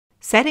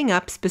Setting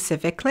up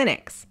specific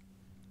clinics.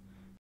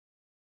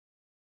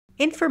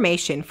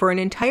 Information for an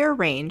entire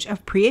range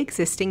of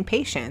pre-existing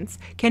patients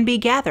can be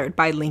gathered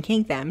by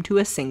linking them to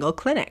a single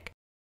clinic.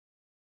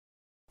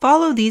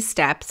 Follow these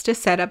steps to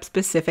set up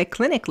specific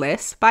clinic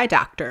lists by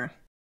doctor.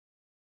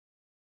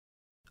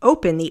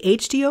 Open the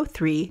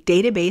HD03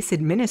 Database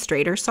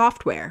Administrator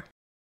software.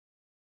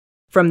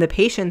 From the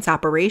Patient's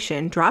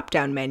Operation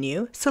drop-down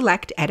menu,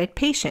 select Edit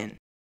Patient.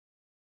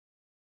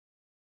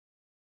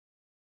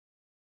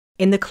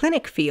 In the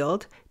Clinic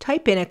field,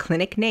 type in a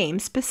clinic name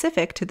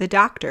specific to the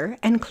doctor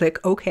and click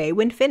OK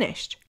when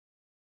finished.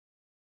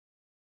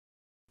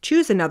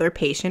 Choose another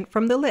patient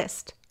from the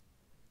list.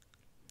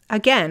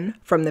 Again,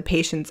 from the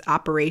Patient's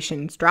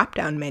Operations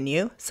drop-down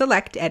menu,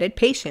 select Edit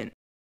Patient.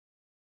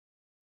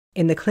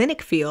 In the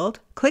Clinic field,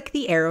 click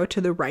the arrow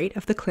to the right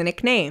of the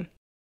clinic name.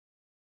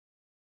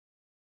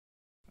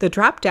 The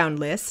drop-down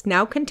list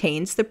now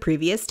contains the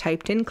previous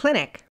typed-in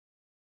clinic.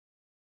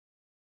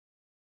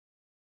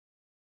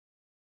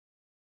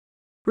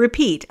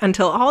 Repeat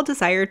until all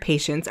desired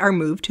patients are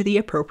moved to the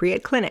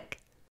appropriate clinic.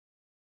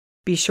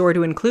 Be sure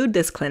to include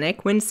this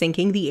clinic when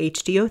syncing the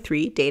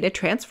HD03 Data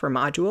Transfer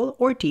Module,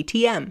 or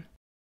DTM.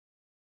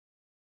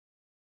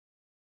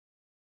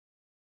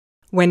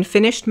 When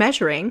finished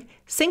measuring,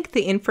 sync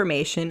the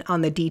information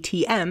on the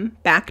DTM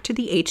back to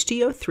the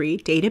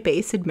HD03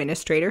 Database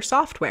Administrator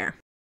software.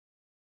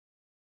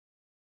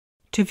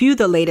 To view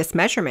the latest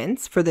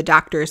measurements for the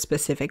doctor's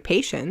specific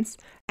patients,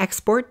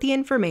 export the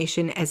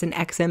information as an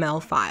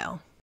XML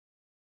file.